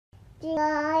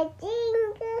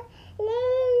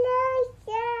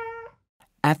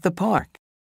At the park.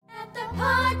 At the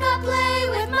park I play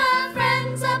with my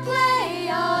friends, I play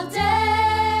all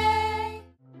day.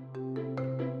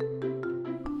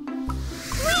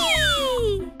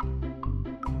 Whee!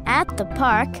 At the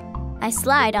park, I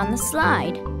slide on the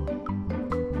slide.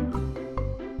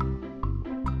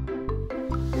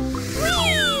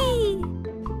 Whee!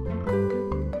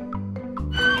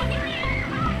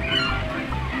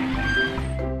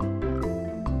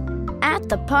 At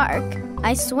the park,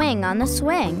 I swing on the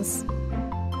swings.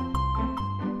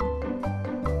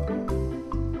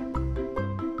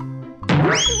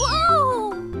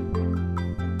 Whoa!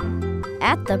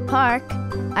 At the park,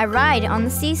 I ride on the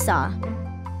seesaw.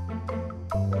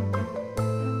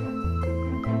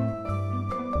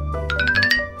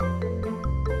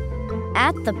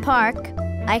 At the park,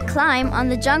 I climb on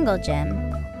the jungle gym.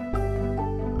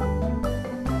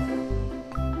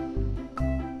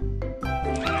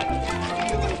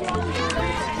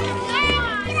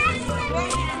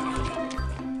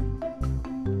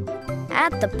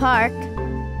 At the park,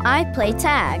 I play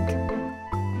tag.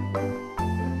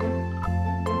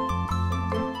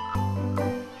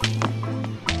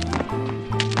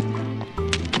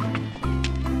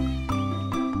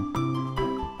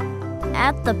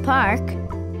 At the park,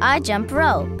 I jump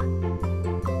rope.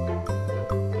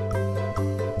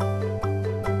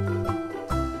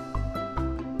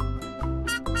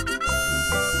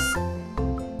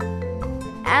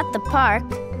 At the park,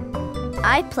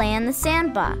 I play in the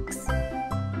sandbox.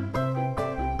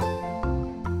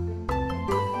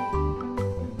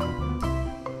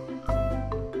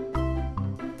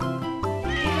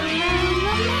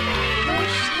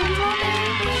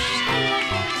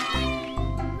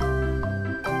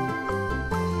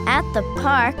 At the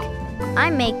park, I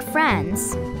make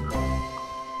friends.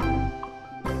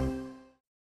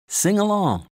 Sing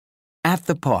along. At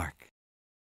the park.